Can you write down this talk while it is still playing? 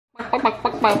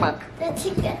The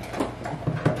chicken.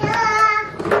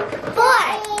 4.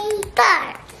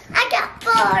 I got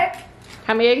 4.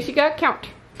 How many eggs you got? Count.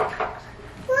 8.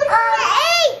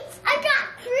 I got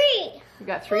 3. You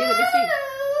got 3? Let me see.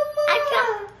 I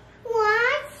got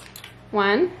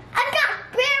 1. I got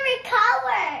berry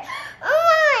color.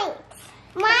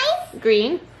 Mine.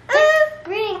 Green.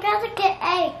 Green. Gotta get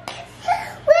 8.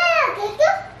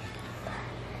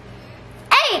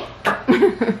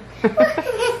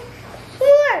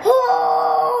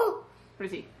 What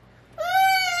is he?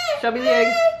 Show me the egg.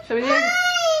 Show me the egg.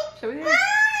 Show me the egg.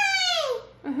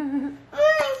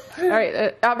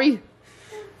 Alright, Aubrey.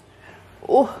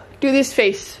 Oh, do this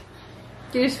face.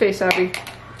 Do this face, Aubrey.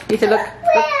 Ethan, look.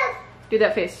 Do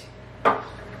that face.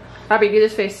 Aubrey, do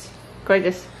this face. Go like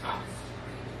this.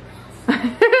 There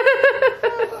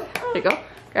you go.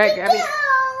 Alright, grab it.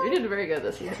 You did very good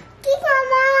this year.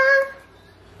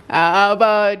 How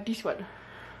about this one?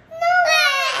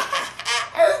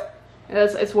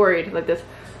 It's worried like this.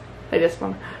 Like this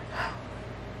one.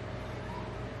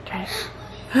 Try it.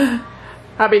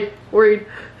 Aubrey, worried.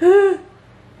 Do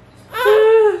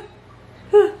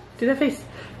that face.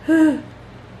 There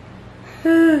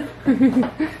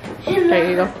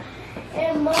you go.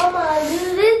 And Mama,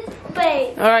 do this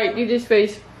face. Alright, do this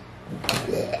face.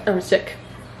 I'm sick.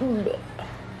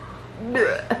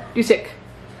 You sick.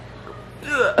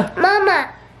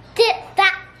 Mama, take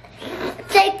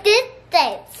this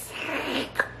face.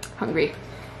 Hungry.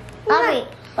 Aubrey,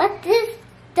 what's this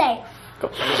face? Go.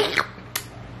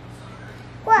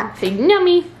 What? Say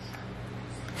yummy.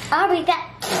 Aubrey got.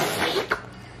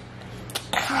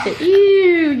 Say,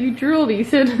 ew, you drooled,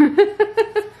 Ethan.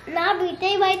 Aubrey,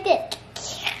 stay like this.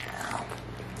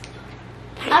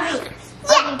 Aubrey,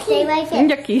 stay like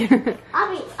this. Yucky.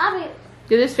 Aubrey.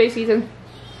 Do this face, Ethan.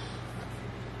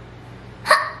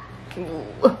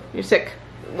 You're sick.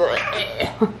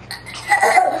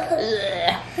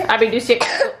 Aubrey, do sick.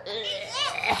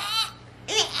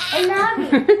 And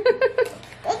Aubrey.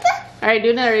 Alright, do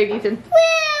another egg, Ethan.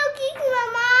 Well, kick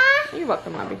Mama. You're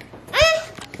welcome, Aubrey.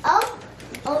 Oh,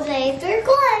 they're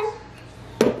gone.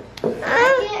 I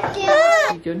can't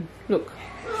get Ethan, look.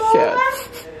 more. Sad.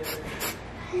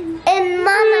 And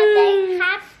Mama,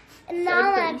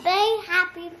 they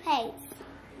happy face.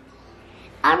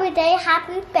 Aubrey, they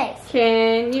happy face.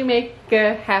 Can you make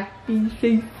a happy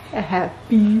face? A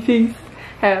happy face.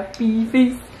 Happy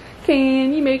face.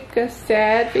 Can you make a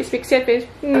sad face? Make a sad face.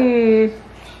 And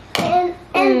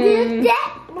do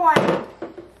that one.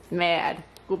 Mad.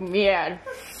 Go mad.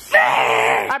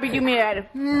 Aubrey, do mad.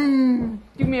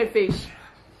 Do mad face.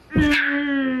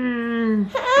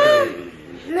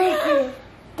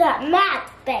 That mad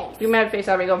face. Do mad face,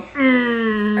 Aubrey. Go.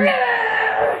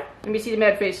 Let me see the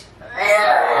mad face.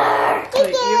 Wait,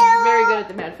 you're very good at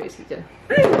the mad face, Ethan.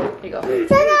 Here you go.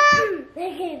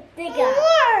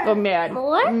 Go mad.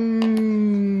 More?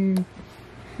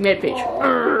 Mad face.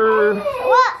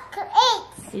 Look,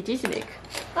 8. It is an egg.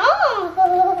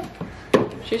 Oh.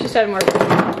 She just had more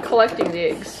collecting the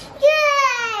eggs.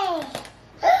 Yay!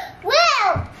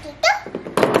 Well.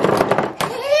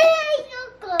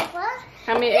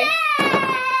 How many eggs?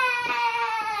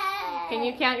 Can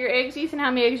you count your eggs, Ethan?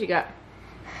 How many eggs you got?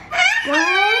 1,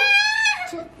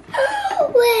 2.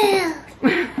 Well,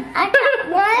 I got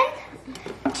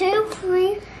 1, 2,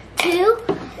 3, 2,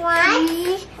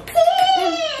 3,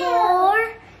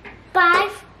 4,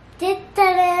 5, 6,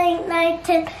 7, 8, 9,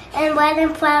 10, and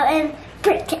 11, 12, and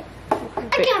 13.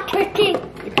 I got 13.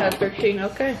 You got 13,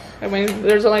 okay. I mean,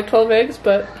 there's only 12 eggs,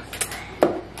 but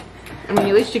I mean,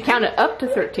 at least you counted up to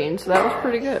 13, so that was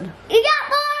pretty good. You got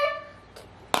 4.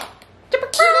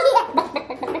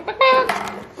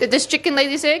 Did this chicken lay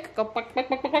this egg? Go. I'm gonna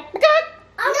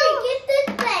get this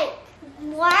plate.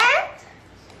 1,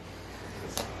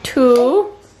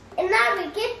 2. and now we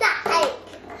get that egg.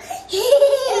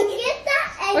 Get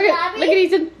that egg, Look at Bobby.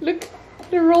 Ethan. Look,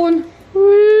 they're rolling.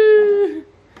 Woo.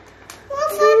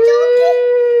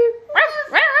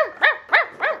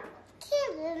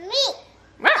 Killing me.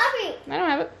 I don't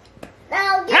have it.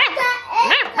 Now get that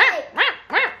egg plate.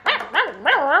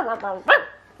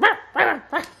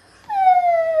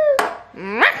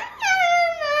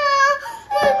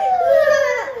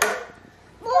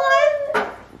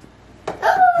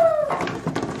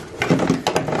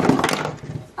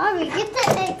 Aubrey, get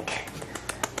the egg.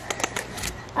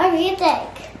 Aubrey, get the egg.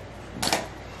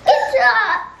 Good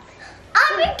job.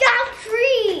 Aubrey got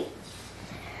 3.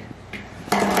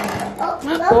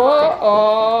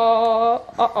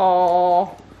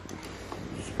 Uh-oh.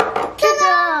 Good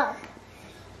job.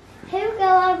 Here we go,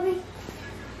 Aubrey.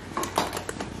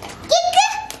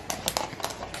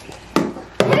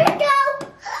 Here we go.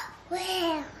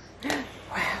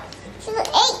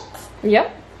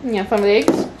 Yep. Yeah, fun with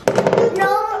eggs.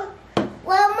 No,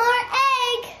 one more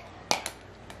egg.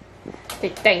 Say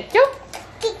thank you.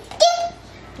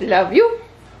 Love you.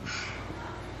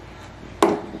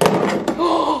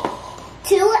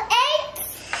 2 eggs.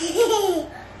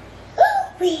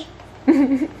 Wait.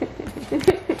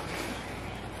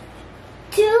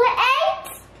 2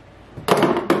 eggs.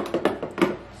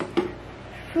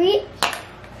 3.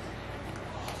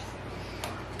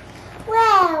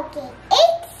 Wow, okay. 8.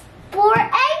 4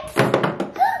 eggs.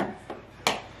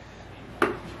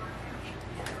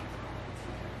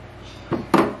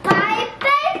 5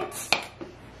 eggs.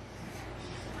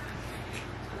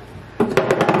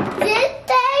 6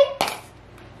 eggs.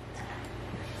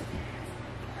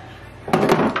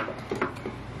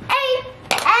 8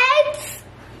 eggs.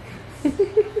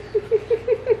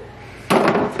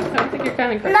 I think you're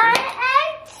kind of 9 crazy.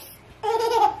 eggs.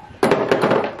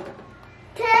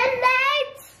 10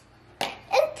 eggs.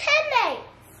 And 10 eggs.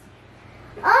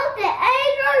 All the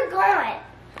eggs are gone.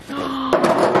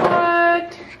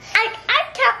 What? I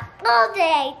count all the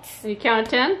eggs. You count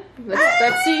 10?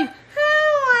 Let's see. I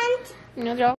want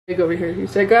No, they're all egg over here.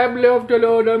 He's like, I'm left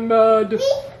alone. I'm mad.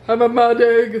 I'm a mad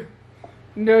egg.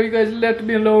 No, you guys left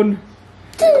me alone.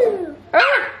 2.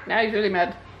 Ah! Now he's really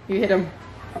mad. You hit him.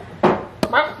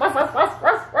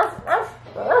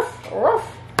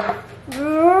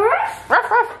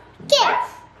 Get.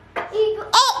 The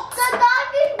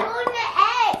dog is going to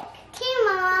egg. Okay,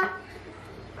 Mama.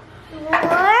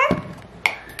 4.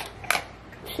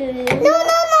 2. No.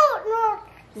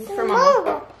 For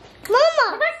Mama.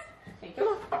 Mama. Thank you.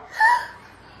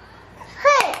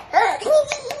 Hey.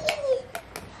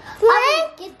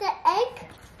 What? Get the egg.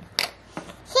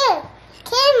 Here.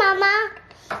 Okay, Mama.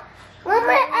 Where's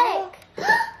my egg?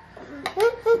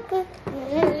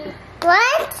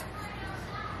 What?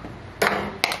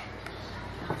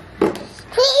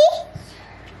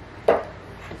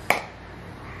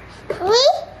 3.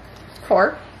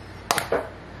 4.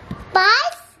 5.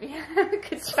 Yeah,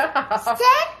 good job. 6.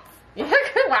 Yeah,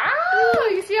 good. Wow.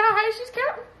 You see how high she's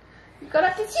counting? You got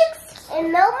up to 6.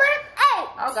 And no more egg.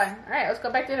 All gone. All right, let's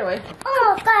go back the other way.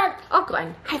 Oh, God. All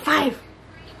gone. High five.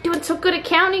 You're doing so good at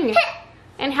counting.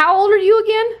 And how old are you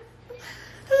again?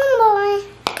 Boy.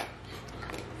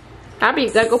 Abby,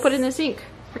 you gotta go put it in the sink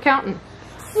for counting.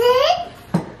 6.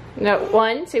 No,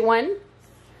 1. Say 1.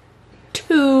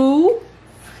 2.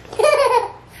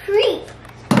 3.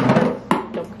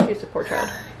 Don't confuse the poor child.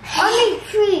 Only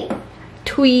 3.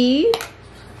 Twee.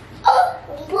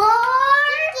 4.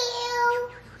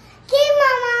 Okay,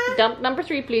 Mama. Dump number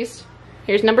 3, please.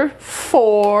 Here's number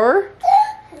 4.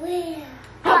 Where?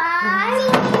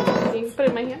 5. You can put it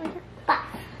in my hand right here. 5.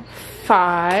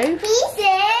 5. 6.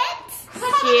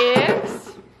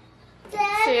 6.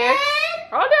 7.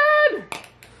 All done.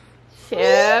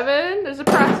 7. There's a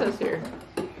process here.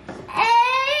 8.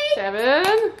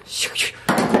 7. Shush,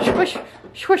 shush,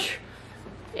 shush.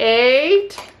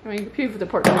 8. I mean, pee for the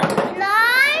pork. 9.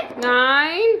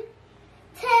 9.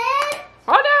 10.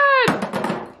 All done.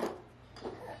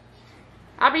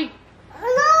 Abby. No.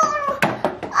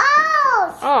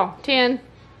 Oh. Oh, 10.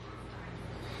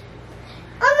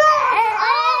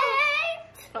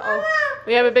 Uh-oh.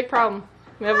 We have a big problem.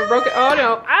 We have a broken. Oh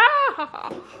no.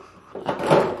 Ah!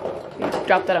 You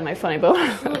dropped that on my funny bone.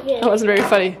 That wasn't very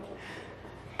funny.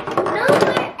 We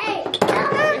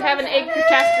have an egg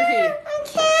catastrophe.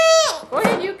 Go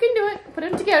ahead, you can do it. Put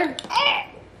them together.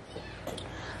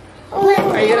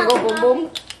 Are you gonna go boom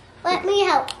boom? Let me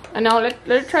help. No, let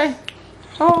it try.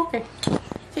 Oh, okay.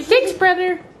 Say thanks,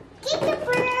 brother. Take the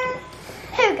brother.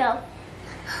 Here we go.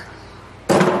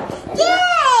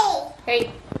 Yay!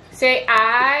 Hey, say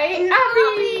I,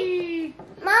 Abby.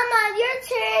 Mama, your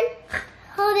turn.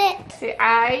 Hold it. Say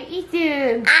I,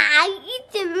 Ethan. I eat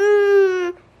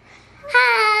them.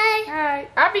 Hi. Hi.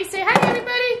 Abby, say hi,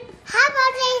 everybody. Hi,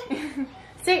 buddy.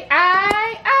 Say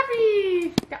I,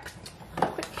 Abby. Yeah.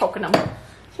 Quit poking them.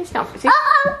 Say stop. Say,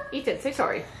 Ethan, say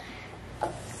sorry.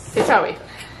 Say sorry.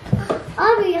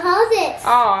 Aubrey, hold it.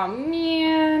 Oh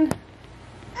man.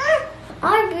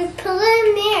 Aubrey, put it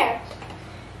in there.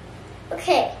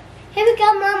 Okay. Here we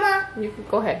go, Mama. You can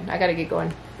go ahead. I gotta get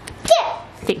going. Here.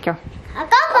 Thank you.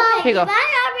 Bye-bye. Here you go.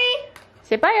 Bye, Aubrey.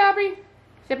 Say bye, Aubrey.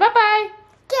 Say bye-bye.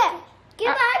 Here.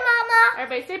 Goodbye, Mama.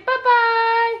 Everybody say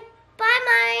bye-bye. Bye,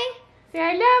 Mommy. Say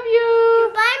I love you.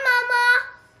 Goodbye, Mama.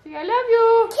 Say I love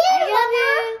you. I love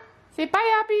you. Say bye,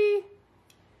 Abby.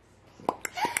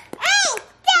 Hey,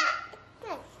 stop.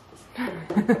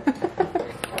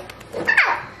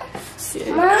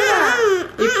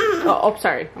 Oh,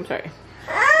 sorry. I'm sorry.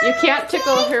 You can't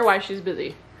tickle her while she's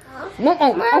busy.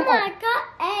 Mama, go.